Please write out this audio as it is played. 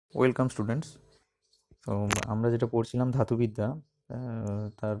Welcome students. তো আমরা যেটা পড়ছিলাম ধাতুবিদ্যা,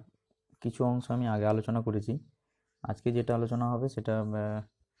 তার কিছু অংশ আমি আগে আলোচনা করেছি। আজকে যেটা আলোচনা হবে সেটা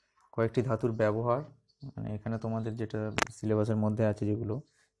কয়েকটি ধাতুর ব্যবহার। মানে এখানে তোমাদের যেটা সিলেবাসের মধ্যে আছে, যেগুলো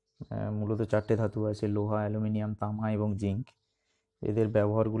মূলত চারটে ধাতু আছে: লোহা, অ্যালুমিনিয়াম, তামা এবং জিঙ্ক। এদের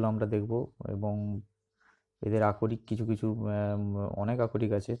ব্যবহারগুলো আমরা দেখব এবং এদের আকরিক কিছু কিছু অনেক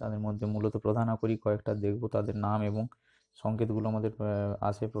আকরিক আছে, তাদের মধ্যে মূলত প্রধান আকরিক কয়েকটা দেখব, তাদের নাম এবং সংকেতগুলো আমাদের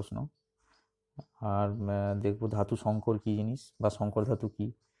আসে প্রশ্ন। আর দেখব ধাতু সংকর কী জিনিস বা সংকর ধাতু কী,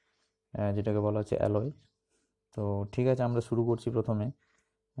 যেটাকে বলা হচ্ছে অ্যালয়। তো ঠিক আছে, আমরা শুরু করছি প্রথমে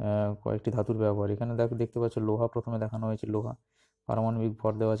কয়েকটি ধাতুর ব্যবহার। এখানে দেখতে পাচ্ছ লোহা প্রথমে দেখানো হয়েছে। লোহা পারমাণবিক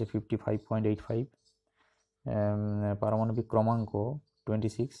ভর দেওয়া আছে 55.85, পারমাণবিক ক্রমাঙ্ক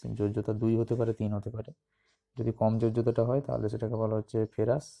 26, যোজ্যতা 2 হতে পারে, 3 হতে পারে। যদি কম যোজ্যতাটা হয় তাহলে সেটাকে বলা হচ্ছে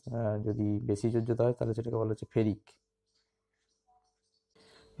ফেরাস, যদি বেশি যোজ্যতা হয় তাহলে সেটাকে বলা হচ্ছে ফেরিক।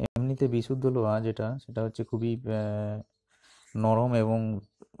 এমনিতে বিশুদ্ধ লোহা যেটা, সেটা হচ্ছে খুবই নরম এবং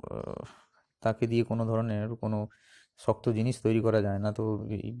তাকে দিয়ে কোনো ধরনের কোনো শক্ত জিনিস তৈরি করা যায় না। তো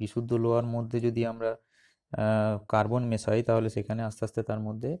এই বিশুদ্ধ লোহার মধ্যে যদি আমরা কার্বন মেশাই তাহলে সেখানে আস্তে আস্তে তার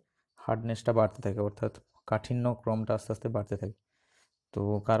মধ্যে হার্ডনেসটা বাড়তে থাকে, অর্থাৎ কাঠিন্য ক্রমটা আস্তে আস্তে বাড়তে থাকে। তো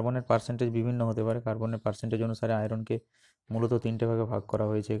কার্বনের পার্সেন্টেজ বিভিন্ন হতে পারে। কার্বনের পার্সেন্টেজ অনুসারে আয়রনকে মূলত তিনটে ভাগে ভাগ করা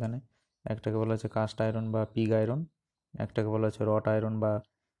হয়েছে এখানে। একটাকে বলা হচ্ছে কাস্ট আয়রন বা পিগ আয়রন, একটাকে বলা হচ্ছে রট আয়রন বা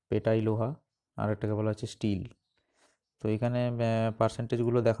পেটাই লোহা, আর একটাকে বলা হচ্ছে স্টিল। তো এখানে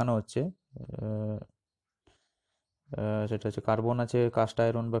পার্সেন্টেজগুলো দেখানো হচ্ছে। সেটা হচ্ছে কার্বন আছে কাস্ট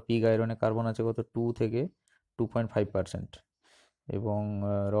আয়রন বা পিগ আয়রনে, কার্বন আছে কত 2 থেকে 2.5%, এবং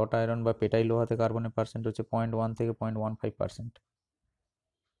রট আয়রন বা পেটাই লোহাতে কার্বনের পার্সেন্ট হচ্ছে 0.1 থেকে 0.15%,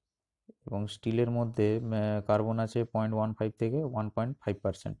 এবং স্টিলের মধ্যে কার্বন আছে 0.15 থেকে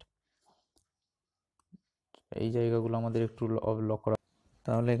 1.5%। এই জায়গাগুলো আমাদের একটু লক্ষ্য রাখা।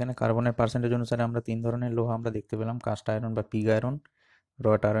 তাহলে এখানে কার্বনের পার্সেন্টেজ অনুসারে আমরা তিন ধরনের লোহা আমরা দেখতে পেলাম: কাস্ট আয়রন বা পিগ আয়রন,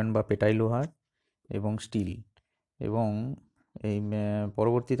 রট আয়রন বা পেটাই লোহা, এবং স্টিল। এবং এই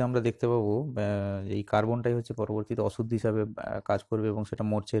পরবর্তীতে আমরা দেখতে পাবো এই কার্বনটাই হচ্ছে পরবর্তীতে অশুদ্ধ হিসাবে কাজ করবে, এবং সেটা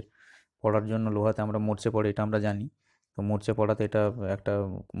মরচের পড়ার জন্য লোহাতে আমরা মরচে পড়ে, এটা আমরা জানি। তো মরচে পড়াতে এটা একটা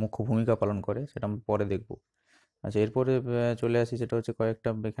মুখ্য ভূমিকা পালন করে, সেটা আমরা পরে দেখব। আচ্ছা, এরপরে চলে আসি, সেটা হচ্ছে কয়েকটা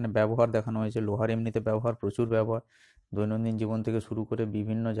এখানে ব্যবহার দেখানো হয়েছে। লোহার এমনিতে ব্যবহার, প্রচুর ব্যবহার, দৈনন্দিন জীবন থেকে শুরু করে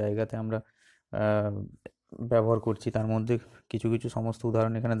বিভিন্ন জায়গাতে আমরা আহ, ব্যবহার করছি। তার মধ্যে কিছু কিছু সমস্ত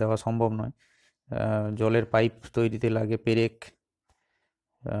উদাহরণ এখানে দেওয়া সম্ভব নয়। জলের পাইপ তৈরিতে লাগে পেরেক,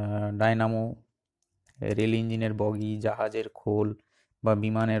 ডায়নামো, রেল ইঞ্জিনের বগি, জাহাজের খোল বা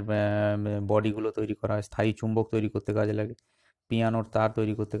বিমানের বডিগুলো তৈরি করা হয়, স্থায়ী চুম্বক তৈরি করতে কাজে লাগে, পিয়ানোর তার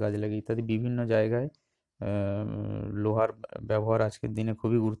তৈরি করতে কাজে লাগে, ইত্যাদি বিভিন্ন জায়গায় লোহার ব্যবহার আজকের দিনে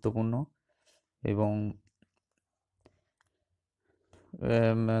খুবই গুরুত্বপূর্ণ। এবং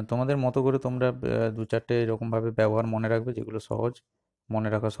তোমাদের মতো করে তোমরা দু চারটে এরকমভাবে ব্যবহার মনে রাখবে, যেগুলো সহজ মনে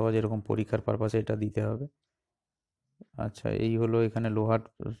রাখা, সহজ, এরকম পরীক্ষার পারপাসে এটা দিতে হবে। আচ্ছা, এই হলো এখানে লোহার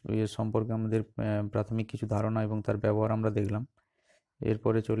সম্পর্কে আমাদের প্রাথমিক কিছু ধারণা এবং তার ব্যবহার আমরা দেখলাম।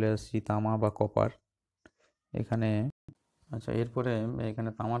 এরপরে চলে আসছি তামা বা কপার এখানে। আচ্ছা, এরপরে এখানে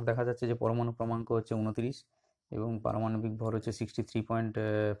তামার দেখা যাচ্ছে যে পরমাণু ক্রমাঙ্ক হচ্ছে 29 এবং পারমাণবিক ভর হচ্ছে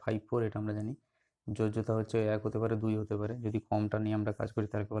 63.54, এটা আমরা জানি। যোজ্যতা হচ্ছে 1 হতে পারে, 2 হতে পারে। যদি কমটা নিয়ে আমরা কাজ করি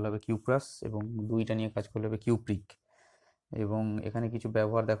তাহলে বলা হবে কিউপ্রাস, এবং 2টা নিয়ে কাজ করলে হবে কিউপ্রিক। এবং এখানে কিছু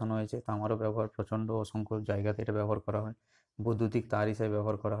ব্যবহার দেখানো হয়েছে। তামারও ব্যবহার প্রচণ্ড, অসংখ্য জায়গাতে এটা ব্যবহার করা হয়। বৈদ্যুতিক তার হিসাবে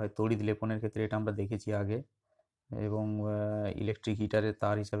ব্যবহার করা হয়, তড়িৎ লেপনের ক্ষেত্রে এটা আমরা দেখেছি আগে, এবং ইলেকট্রিক হিটারের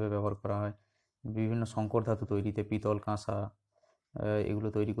তার হিসাবে ব্যবহার করা হয়। বিভিন্ন সংকর ধাতু তৈরিতে, পিতল, কাঁসা, এগুলো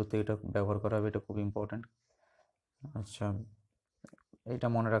তৈরি করতে এটা ব্যবহার করা হবে, এটা খুব ইম্পর্ট্যান্ট। আচ্ছা, এটা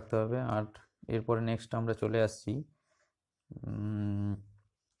মনে রাখতে হবে। আর এরপরে নেক্সট আমরা চলে আসছি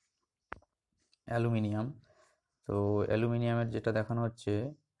অ্যালুমিনিয়াম। তো অ্যালুমিনিয়ামের যেটা দেখানো হচ্ছে,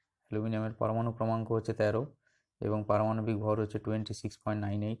 অ্যালুমিনিয়ামের পরমাণু ক্রমাঙ্ক হচ্ছে 13 এবং পারমাণবিক ভর হচ্ছে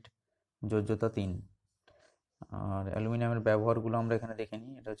 26.98, যোজ্যতা 3। আর অ্যালুমিনিয়ামের ব্যবহারগুলো আমরা এখানে দেখে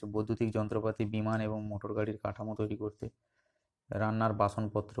নিই। এটা হচ্ছে বৈদ্যুতিক যন্ত্রপাতি, বিমান এবং মোটর গাড়ির কাঠামো তৈরি করতে, রান্নার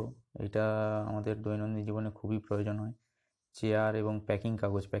বাসনপত্র, এটা আমাদের দৈনন্দিন জীবনে খুবই প্রয়োজন হয়, চেয়ার এবং প্যাকিং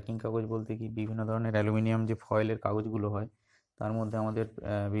কাগজ। প্যাকিং কাগজ বলতে কি, বিভিন্ন ধরনের অ্যালুমিনিয়াম যে ফয়েলের কাগজগুলো হয় তার মধ্যে আমাদের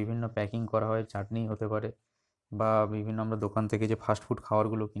বিভিন্ন প্যাকিং করা হয়, চাটনি হতে পারে, বা বিভিন্ন আমরা দোকান থেকে যে ফাস্টফুড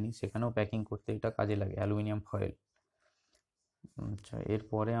খাবারগুলো কিনি সেখানেও প্যাকিং করতে এটা কাজে লাগে অ্যালুমিনিয়াম ফয়েল। আচ্ছা,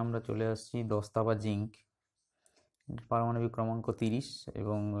 এরপরে আমরা চলে আসছি দস্তা বা জিঙ্ক। পারমাণবিক ক্রমাঙ্ক 30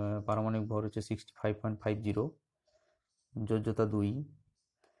 এবং পারমাণবিক ভর হচ্ছে 65.50, যোজ্যতা 2।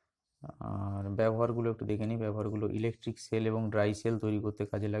 আর ব্যবহারগুলো একটু দেখে নিই। ব্যবহারগুলো ইলেকট্রিক সেল এবং ড্রাই সেল তৈরি করতে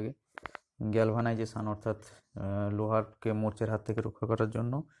কাজে লাগে, গ্যালভানাইজেশন অর্থাৎ লোহারকে মোর্চের হাত থেকে রক্ষা করার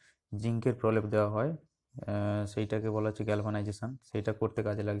জন্য জিঙ্কের প্রলেপ দেওয়া হয়, সেইটাকে বলা হচ্ছে গ্যালভানাইজেশন, সেইটা করতে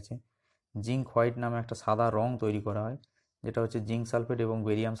কাজে লাগছে। জিঙ্ক হোয়াইট নামে একটা সাদা রং তৈরি করা হয়, যেটা হচ্ছে জিঙ্ক সালফেট এবং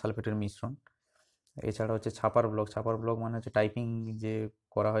বেরিয়াম সালফেটের মিশ্রণ। এছাড়া হচ্ছে ছাপার ব্লক মানে হচ্ছে টাইপিং যে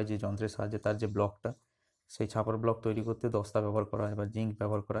করা হয় যে যন্ত্রের সাহায্যে, তার যে ব্লকটা, সেই ছাপার ব্লক তৈরি করতে দস্তা ব্যবহার করা হয় বা জিঙ্ক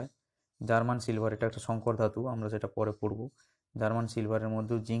ব্যবহার করা হয়। জার্মান সিলভার, এটা একটা সংকর ধাতু, আমরা সেটা পরে পড়বো। জার্মান সিলভারের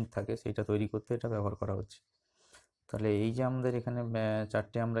মধ্যেও জিঙ্ক থাকে, সেইটা তৈরি করতে এটা ব্যবহার করা হচ্ছে। তাহলে এই যে আমাদের এখানে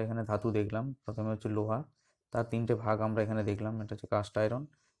চারটে আমরা এখানে ধাতু দেখলাম। প্রথমে হচ্ছে লোহা, তার তিনটে ভাগ আমরা এখানে দেখলাম। একটা হচ্ছে কাস্ট আয়রন,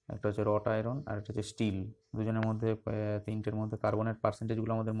 একটা হচ্ছে রট আয়রন, আর একটা হচ্ছে স্টিল। দুজনের মধ্যে তিনটের মধ্যে কার্বনের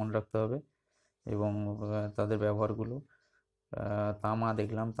পার্সেন্টেজগুলো আমাদের মনে রাখতে হবে এবং তাদের ব্যবহারগুলো। তামা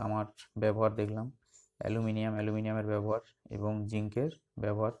দেখলাম, তামার ব্যবহার দেখলাম। অ্যালুমিনিয়ামের ব্যবহার এবং জিঙ্কের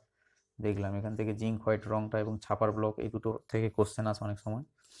ব্যবহার দেখলাম। এখান থেকে জিঙ্ক হোয়াইট রংটা এবং ছাপার ব্লক, এই দুটো থেকে কোশ্চেন আসে অনেক সময়।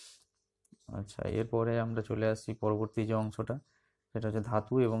 আচ্ছা, এরপরে আমরা চলে আসছি পরবর্তী যে অংশটা, সেটা হচ্ছে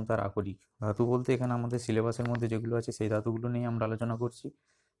ধাতু এবং তার আকরিক। ধাতু বলতে এখানে আমাদের সিলেবাসের মধ্যে যেগুলো আছে সেই ধাতুগুলো নিয়ে আমরা আলোচনা করছি।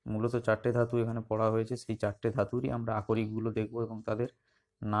 মূলত চারটে ধাতু এখানে পড়া হয়েছে, সেই চারটে ধাতুরই আমরা আকরিকগুলো দেখব এবং তাদের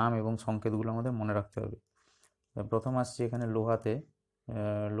নাম এবং সংকেতগুলো আমাদের মনে রাখতে হবে। প্রথম আসছে এখানে লোহাতে।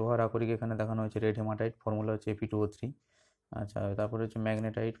 লোহার আকরিক এখানে দেখানো হয়েছে রেড হেমাটাইট, ফর্মুলা হচ্ছে Fe2O3। আচ্ছা, তারপরে হচ্ছে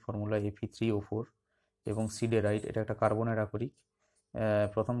ম্যাগনেটাইট, ফর্মুলা Fe3O4। এবং সিডেরাইট, এটা একটা কার্বনের আকরিক।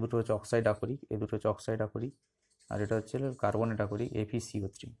 প্রথম দুটো হচ্ছে অক্সাইড আকরিক, এই দুটো হচ্ছে অক্সাইড আকরিক, আর এটা হচ্ছে কার্বনেট আকরিক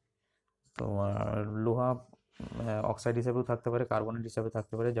FeCO3। তো লোহা অক্সাইড হিসেবেও থাকতে পারে, কার্বনেট হিসেবে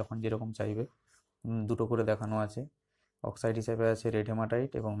থাকতে পারে, যখন যেরকম চাইবে। দুটো করে দেখানো আছে। অক্সাইড হিসেবে আছে রেড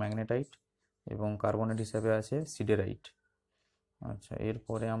হেমাটাইট এবং ম্যাগনেটাইট, এবং কার্বনেট হিসেবে আছে সিডেরাইট। আচ্ছা,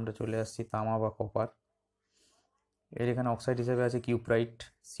 এরপরে আমরা চলে আসছি তামা বা কপার। এর এখানে অক্সাইড হিসেবে আছে কিউপ্রাইট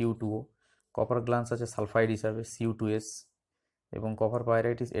Cu2O, কপার গ্লান্স আছে সালফাইড হিসাবে Cu2S, এবং কপার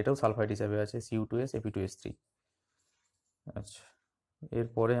পাইরাইট এটাও সালফাইড হিসাবে আছে Cu2S Fe2S3। আচ্ছা,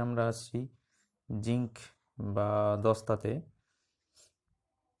 এরপরে আমরা আসছি জিঙ্ক বা দস্তাতে।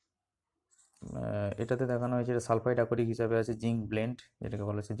 এটাতে দেখানো হয়েছে এটা সালফাইড আকরিক হিসাবে আছে জিঙ্ক ব্লেন্ড, যেটাকে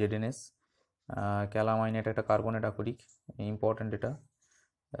বলা হচ্ছে ZnS। ক্যালামাইন, এটা একটা কার্বনেট আকরিক, ইম্পর্ট্যান্ট এটা,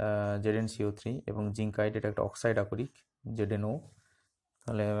 ZnCO3। এবং জিঙ্কাইট, এটা একটা অক্সাইড আকরিক, ZnO।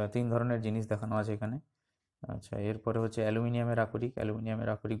 তাহলে তিন ধরনের জিনিস দেখানো আছে এখানে। আচ্ছা, এরপরে হচ্ছে অ্যালুমিনিয়ামের আকরিক। অ্যালুমিনিয়ামের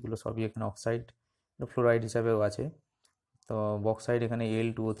আকরিকগুলো সবই এখানে অক্সাইড, ফ্লোরাইড হিসাবেও আছে। তো বক্সাইড এখানে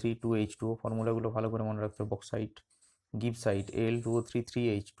Al2O3 2H2O, ফর্মুলাগুলো ভালো করে মনে রাখতে হবে। বক্সাইট, গিবসাইট Al2O3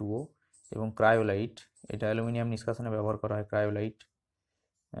 3H2O, এবং ক্রায়োলাইট, এটা অ্যালুমিনিয়াম নিষ্কাশনে ব্যবহার করা হয়, ক্রায়োলাইট।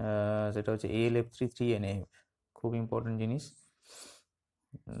 সেটা হচ্ছে AlF3 3NF, খুব ইম্পর্টেন্ট জিনিস।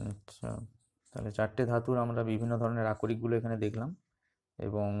 আচ্ছা, তাহলে চারটে ধাতুর আমরা বিভিন্ন ধরনের আকরিকগুলো এখানে দেখলাম,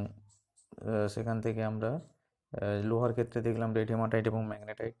 এবং সেখান থেকে আমরা লোহার ক্ষেত্রে দেখলাম রেড হেমাটাইট এবং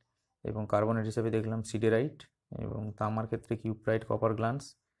ম্যাগনেটাইট, এবং কার্বনেট হিসেবে দেখলাম সিডেরাইট, এবং তামার ক্ষেত্রে কিউপ্রাইট, কপার গ্লান্স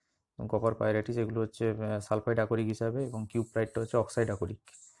এবং কপার পাইরাইটিস, এগুলো হচ্ছে সালফাইড আকরিক হিসাবে, এবং কিউপ্রাইটটা হচ্ছে অক্সাইড আকরিক।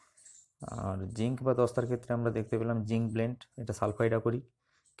 আর জিঙ্ক বা দস্তার ক্ষেত্রে আমরা দেখতে পেলাম জিঙ্ক ব্লেন্ড, এটা সালফাইড আকরিক।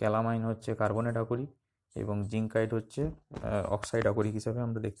 ক্যালামাইন হচ্ছে কার্বনেট আকরিক, এবং জিঙ্কাইট হচ্ছে অক্সাইড আকরিক হিসাবে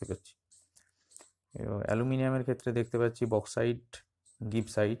আমরা দেখতে পাচ্ছি। এবং অ্যালুমিনিয়ামের ক্ষেত্রে দেখতে পাচ্ছি bauxite,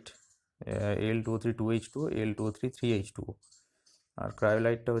 গিবসাইট, Al2O3 2H2O, Al2O3 3H2O। আর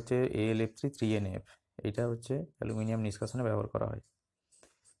ক্রায়োলাইটটা হচ্ছে AlF3 3NF, এটা হচ্ছে অ্যালুমিনিয়াম নিষ্কাশনে ব্যবহার করা হয়।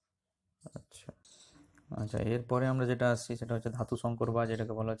 আচ্ছা আচ্ছা, এরপরে আমরা যেটা আসছি সেটা হচ্ছে ধাতু সংকর, বা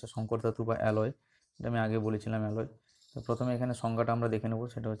যেটাকে বলা হচ্ছে সংকর ধাতু বা অ্যালয়। এটা আমি আগে বলেছিলাম অ্যালয়। তো প্রথমে এখানে সংজ্ঞাটা আমরা দেখে নেব।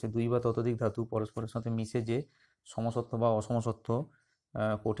 সেটা হচ্ছে দুই বা ততোধিক ধাতু পরস্পরের সাথে মিশে যে সমসত্ব বা অসমসত্ব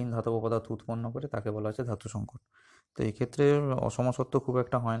কঠিন ধাতব পদার্থ উৎপন্ন করে তাকে বলা হচ্ছে ধাতু সংকর। তো এই ক্ষেত্রে অসমসত্ব খুব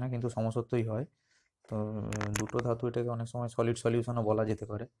একটা হয় না, কিন্তু সমসত্বই হয়। তো দুটো ধাতু, এটাকে অনেক সময় সলিড সলিউশনও বলা যেতে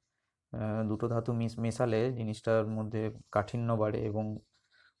পারে। দুটো ধাতু মেশালে জিনিসটার মধ্যে কাঠিন্য বাড়ে এবং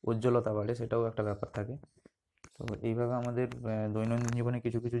উজ্জ্বলতা বাড়ে, সেটাও একটা ব্যাপার থাকে। তো এইভাবে আমাদের দৈনন্দিন জীবনে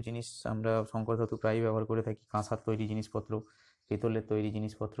কিছু কিছু জিনিস আমরা সংকর ধাতু প্রায়ই ব্যবহার করে থাকি। কাঁসার তৈরি জিনিসপত্র, পিতলের তৈরি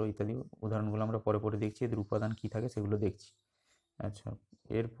জিনিসপত্র ইত্যাদি, উদাহরণগুলো আমরা পরে পরে দেখছি, এদের উপাদান কী থাকে সেগুলো দেখছি। আচ্ছা,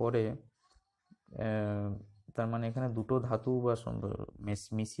 এরপরে তার মানে এখানে দুটো ধাতু বা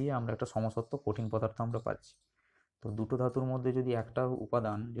মিশিয়ে আমরা একটা সমসত্ব কঠিন পদার্থ আমরা পাচ্ছি। তো দুটো ধাতুর মধ্যে যদি একটা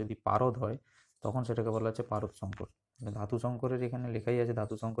উপাদান যদি পারদ হয়, তখন সেটাকে বলা হচ্ছে পারদ সংকর। ধাতু সংকরের এখানে লেখাই আছে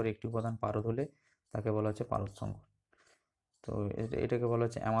ধাতু সংকরে একটি উপাদান পারদ হলে তাকে বলা হচ্ছে পারদ সংকর। তো এটাকে বলা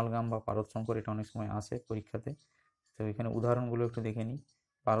হচ্ছে অ্যামালগাম বা পারদ সংকর, এটা অনেক সময় আসে পরীক্ষাতে। তো এখানে উদাহরণগুলো একটু দেখে নিই।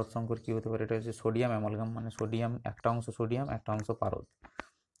 পারদ সংকর কী হতে পারে? এটা হচ্ছে সোডিয়াম অ্যামালগাম, মানে সোডিয়াম, একটা অংশ সোডিয়াম একটা অংশ পারদ।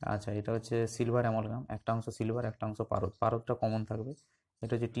 আচ্ছা, এটা হচ্ছে সিলভার অ্যামালগাম, একটা অংশ সিলভার একটা অংশ পারদ, পারদটা কমন থাকবে।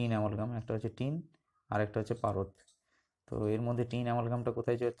 এটা হচ্ছে টিন অ্যামালগাম, একটা হচ্ছে টিন আর একটা হচ্ছে পারদ। তো এর মধ্যে টিন অ্যামালগামটা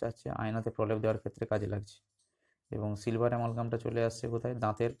কোথায় যাচ্ছে, আয়নাতে প্রলেপ দেওয়ার ক্ষেত্রে কাজে লাগছে। এবং সিলভার অ্যামালগামটা চলে আসছে কোথায়,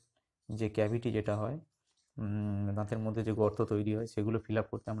 দাঁতের যে ক্যাভিটি যেটা হয়, দাঁতের মধ্যে যে গর্ত তৈরি হয় সেগুলো ফিল আপ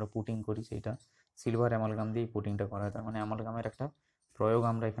করতে আমরা পুটিং করি, সেইটা সিলভার অ্যামালগাম দিয়েই পুটিংটা করা হয়। তার মানে অ্যামালগামের একটা প্রয়োগ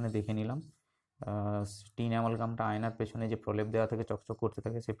আমরা এখানে দেখে নিলাম। টিন অ্যামালগামটা আয়নার পেছনে যে প্রলেপ দেওয়া থাকে চকচক করতে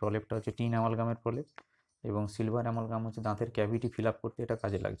থাকে, সেই প্রলেপটা হচ্ছে টিন অ্যামালগামের প্রলেপ, এবং সিলভার অ্যামালগাম হচ্ছে দাঁতের ক্যাভিটি ফিল আপ করতে এটা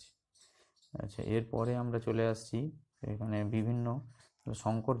কাজে লাগছে। আচ্ছা, এরপরে আমরা চলে আসছি এখানে বিভিন্ন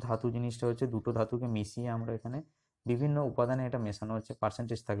সংকর ধাতু জিনিসটা হচ্ছে দুটো ধাতুকে মিশিয়ে আমরা এখানে বিভিন্ন উপাদানে এটা মেশানো হচ্ছে,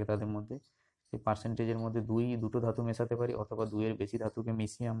 পার্সেন্টেজ থাকে তাদের মধ্যে, সেই পার্সেন্টেজের মধ্যে দুটো ধাতু মেশাতে পারি, অথবা দুইয়ের বেশি ধাতুকে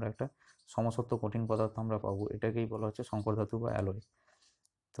মিশিয়ে আমরা একটা সমসত্ব কঠিন পদার্থ আমরা পাবো, এটাকেই বলা হচ্ছে সংকর ধাতু বা অ্যালয়।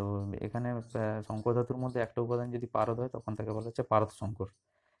 তো এখানে সংকর ধাতুর মধ্যে একটা উপাদান যদি পারদ হয় তখন তাকে বলা হচ্ছে পারদ সংকর।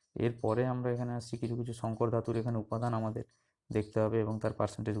 এরপরে আমরা এখানে আসছি কিছু কিছু সংকর ধাতুর এখানে উপাদান আমাদের দেখতে হবে এবং তার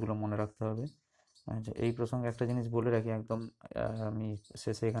পার্সেন্টেজগুলো মনে রাখতে হবে। আচ্ছা, এই প্রসঙ্গে একটা জিনিস বলে রাখি একদম, আমি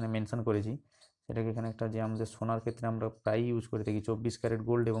শেষে এখানে মেনশন করেছি, সেটাকে এখানে একটা, যে আমাদের সোনার ক্ষেত্রে আমরা প্রায়ই ইউজ করে থাকি 24 ক্যারেট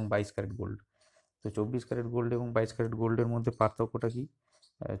গোল্ড এবং 22 ক্যারেট গোল্ড। তো 24 ক্যারেট গোল্ড এবং 22 ক্যারেট গোল্ডের মধ্যে পার্থক্যটা কি?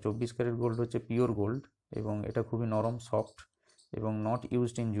 24 ক্যারেট গোল্ড হচ্ছে পিওর গোল্ড এবং এটা খুবই নরম, সফট এবং নট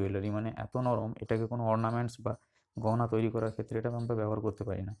ইউজড ইন জুয়েলারি, মানে এত নরম এটাকে কোনো অর্নামেন্টস বা গহনা তৈরি করার ক্ষেত্রে এটা আমরা ব্যবহার করতে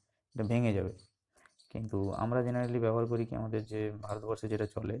পারি না, এটা ভেঙে যাবে। কিন্তু আমরা জেনারেলি ব্যবহার করি কি, আমাদের যে ভারতবর্ষে যেটা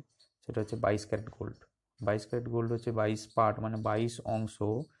চলে সেটা হচ্ছে 22 ক্যারেট গোল্ড। 22 ক্যারেট গোল্ড হচ্ছে 22 পার্ট, মানে 22 অংশ,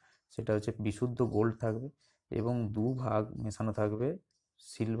 সেটা হচ্ছে বিশুদ্ধ গোল্ড থাকবে এবং দুভাগ মেশানো থাকবে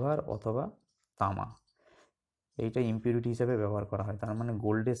সিলভার অথবা তামা। এইটা ইম্পিউরিটি হিসাবে ব্যবহার করা হয়, তার মানে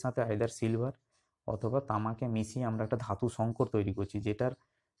গোল্ডের সাথে আইদার সিলভার অথবা তামাকে মিশিয়ে আমরা একটা ধাতু সংকর তৈরি করছি, যেটার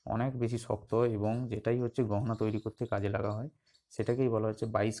অনেক বেশি শক্ত এবং যেটাই হচ্ছে গহনা তৈরি করতে কাজে লাগা হয়, সেটাকেই বলা হচ্ছে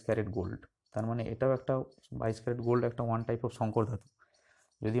 22 ক্যারেট গোল্ড। তার মানে এটাও একটা, 22 ক্যারেট গোল্ড একটা ওয়ান টাইপ অফ সংকর ধাতু।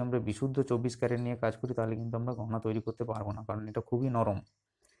 যদি আমরা বিশুদ্ধ 24 ক্যারেট নিয়ে কাজ করি তাহলে কিন্তু আমরা গহনা তৈরি করতে পারবো না, কারণ এটা খুবই নরম।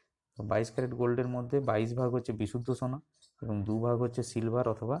 তো 22 ক্যারেট গোল্ডের মধ্যে 22 ভাগ হচ্ছে বিশুদ্ধ সোনা এবং 2 ভাগ হচ্ছে সিলভার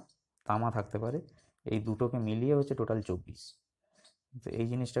অথবা তামা থাকতে পারে, এই দুটোকে মিলিয়ে হচ্ছে টোটাল 24। তো এই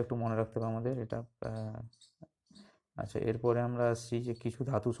জিনিসটা একটু মনে রাখতে হবে আমাদের এটা। আচ্ছা, এরপরে আমরা আসছি যে কিছু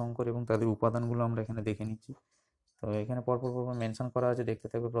ধাতু সংকর এবং তাদের উপাদানগুলো আমরা এখানে দেখে নিচ্ছি। তো এখানে পরপর পরপর মেনশন করা আছে, দেখতে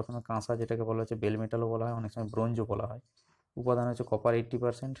থাকবে। প্রথমে কাঁসা, যেটাকে বলা হচ্ছে বেল মেটালও বলা হয়, অনেক সময় ব্রোঞ্জও বলা হয়। উপাদান হচ্ছে কপার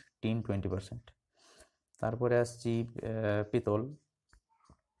 80%, টিন 20%। তারপরে আসছি পিতল।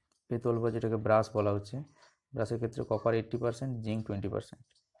 পিতল বা যেটাকে ব্রাস বলা হচ্ছে, ব্রাসের ক্ষেত্রে কপার 80%, জিঙ্ক 20%।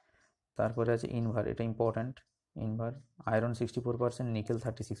 তারপরে আছে ইনভার, এটা ইম্পর্ট্যান্ট, ইনভার আয়রন 64%, নিকেল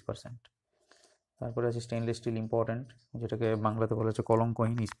 36%। তারপরে আছে স্টেনলেস স্টিল, ইম্পর্ট্যান্ট, যেটাকে বাংলাতে বলা হচ্ছে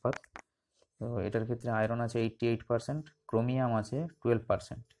কলঙ্কহীন ইস্পাত। তো এটার ক্ষেত্রে আয়রন আছে 88%, ক্রোমিয়াম আছে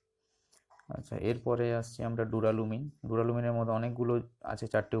 12%। আচ্ছা, এরপরে আসছি আমরা ডুরালুমিন। ডুরালুমিনের মধ্যে অনেকগুলো আছে,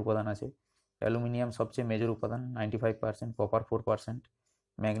 4টে উপাদান আছে। অ্যালুমিনিয়াম সবচেয়ে মেজর উপাদান 95%, কপার 4%,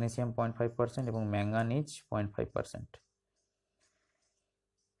 ম্যাগনেসিয়াম 0.5% এবং ম্যাঙ্গানিজ 0.5%।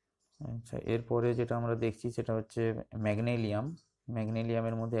 আচ্ছা, এরপরে যেটা আমরা দেখছি সেটা হচ্ছে ম্যাগনেলিয়াম।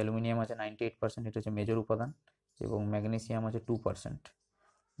 ম্যাগনেলিয়ামের মধ্যে অ্যালুমিনিয়াম আছে 98%, এটা হচ্ছে মেজর উপাদান, এবং ম্যাগনেসিয়াম আছে 2%।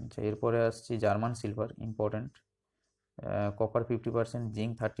 আচ্ছা, এরপরে আসছি German silver, important, copper 50%,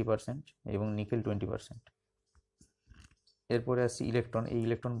 zinc 30% এবং নিকেল 20%। এরপরে আসছি ইলেকট্রন। এই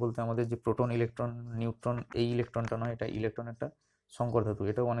ইলেকট্রন বলতে আমাদের যে প্রোটন, ইলেকট্রন, নিউট্রন, এই ইলেকট্রনটা নয়, এটা ইলেকট্রন একটা সংকর ধাতু,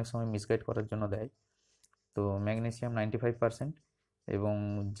 এটাও অনেক সময় মিসগাইড করার জন্য দেয়। তো ম্যাগনেসিয়াম 95% এবং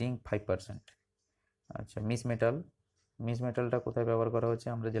জিঙ্ক 5%। আচ্ছা, মিস মেটাল। মিস মেটালটা কোথায় ব্যবহার করা হচ্ছে,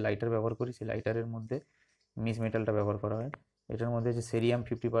 আমরা যে লাইটার ব্যবহার করি সেই লাইটারের মধ্যে মিস মেটালটা ব্যবহার করা হয়। এটার মধ্যে আছে সেরিয়াম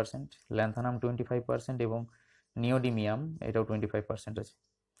 50%, ল্যান্থানাম 25% এবং নিওডিমিয়াম, এটাও 25% আছে।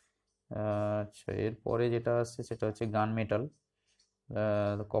 আচ্ছা, এরপরে যেটা আসছে সেটা হচ্ছে গান মেটাল।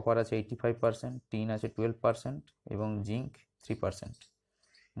 কপার আছে 85%, টিন আছে 12% এবং জিঙ্ক 3%।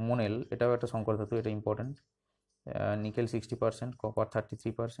 মোনেল, এটাও একটা সংকর ধাতু, এটা ইম্পর্টেন্ট, নিকেল 60%, কপার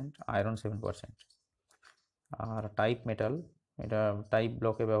 33%, আয়রন 7%। আর টাইপ মেটাল, এটা টাইপ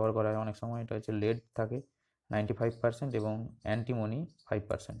ব্লকে ব্যবহার করা হয় অনেক সময়, এটা হচ্ছে লেড থাকে 95% এবং অ্যান্টিমনি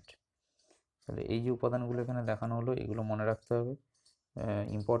 5%। তাহলে এই যে উপাদানগুলো এখানে দেখানো হলো, এগুলো মনে রাখতে হবে,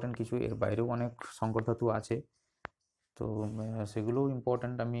 ইম্পর্টেন্ট কিছু। এর বাইরেও অনেক সংকর ধাতু আছে, তো সেগুলোও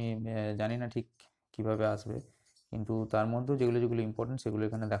ইম্পর্ট্যান্ট। আমি জানি না ঠিক কিভাবে আসবে, কিন্তু তার মধ্যেও যেগুলো যেগুলো ইম্পর্ট্যান্ট সেগুলো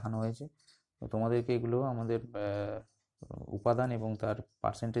এখানে দেখানো হয়েছে। তো তোমাদেরকে এগুলো আমাদের উপাদান এবং তার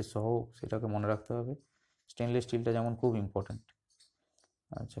পার্সেন্টেজ সহ সেটাকে মনে রাখতে হবে। স্টেনলেস স্টিলটা যেমন খুব ইম্পর্ট্যান্ট।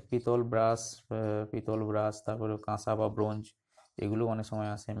 আচ্ছা, পিতল ব্রাশ, তারপরে কাঁসা বা ব্রোঞ্জ, এগুলো অনেক সময়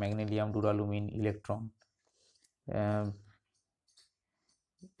আসে, ম্যাগনেলিয়াম, ডুরালুমিন, ইলেকট্রন।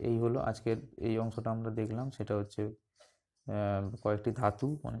 এই হলো আজকের এই অংশটা আমরা দেখলাম, সেটা হচ্ছে কয়েকটি ধাতু,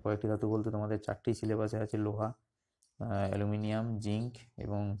 মানে কয়েকটি ধাতু বলতে তোমাদের 4টি সিলেবাসে আছে, লোহা, অ্যালুমিনিয়াম, জিঙ্ক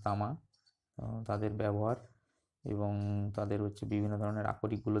এবং তামা, তাদের ব্যবহার এবং তাদের হচ্ছে বিভিন্ন ধরনের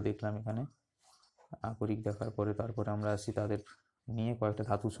আকরিকগুলো দেখলাম এখানে। আকরিক দেখার পরে তারপরে আমরা আসি তাদের নিয়ে কয়েকটা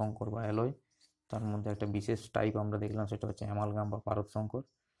ধাতু সংকর বা অ্যালয়। তার মধ্যে একটা বিশেষ টাইপ আমরা দেখলাম, সেটা হচ্ছে অ্যামালগাম বা পারদ সংকর।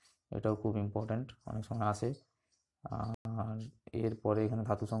 এটাও খুব ইম্পর্ট্যান্ট, অনেক সময় আসে। আর এরপরে এখানে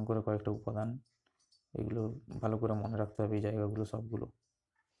ধাতু সংকরের কয়েকটা উপাদান, এগুলো ভালো করে মনে রাখতে হবে এই জায়গাগুলো সবগুলো।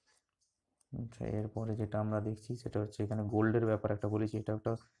 আচ্ছা, এরপরে যেটা আমরা দেখছি সেটা হচ্ছে এখানে গোল্ডের ব্যাপার একটা বলেছি, এটা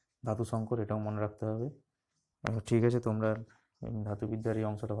একটা ধাতু সংকর, এটাও মনে রাখতে হবে। ঠিক আছে, তোমরা ধাতুবিদ্যার এই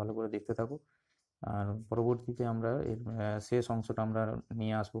অংশটা ভালো করে দেখতে থাকো। আর পরবর্তীতে আমরা এর শেষ অংশটা আমরা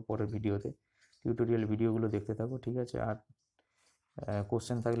নিয়ে আসবো পরের ভিডিওতে। টিউটোরিয়াল ভিডিওগুলো দেখতে থাকো, ঠিক আছে? আর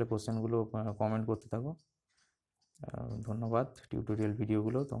কোশ্চেন থাকলে কোশ্চেনগুলো কমেন্ট করতে থাকো। ধন্যবাদ। টিউটোরিয়াল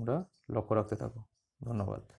ভিডিওগুলো তোমরা লক্ষ্য রাখতে থাকো। ধন্যবাদ।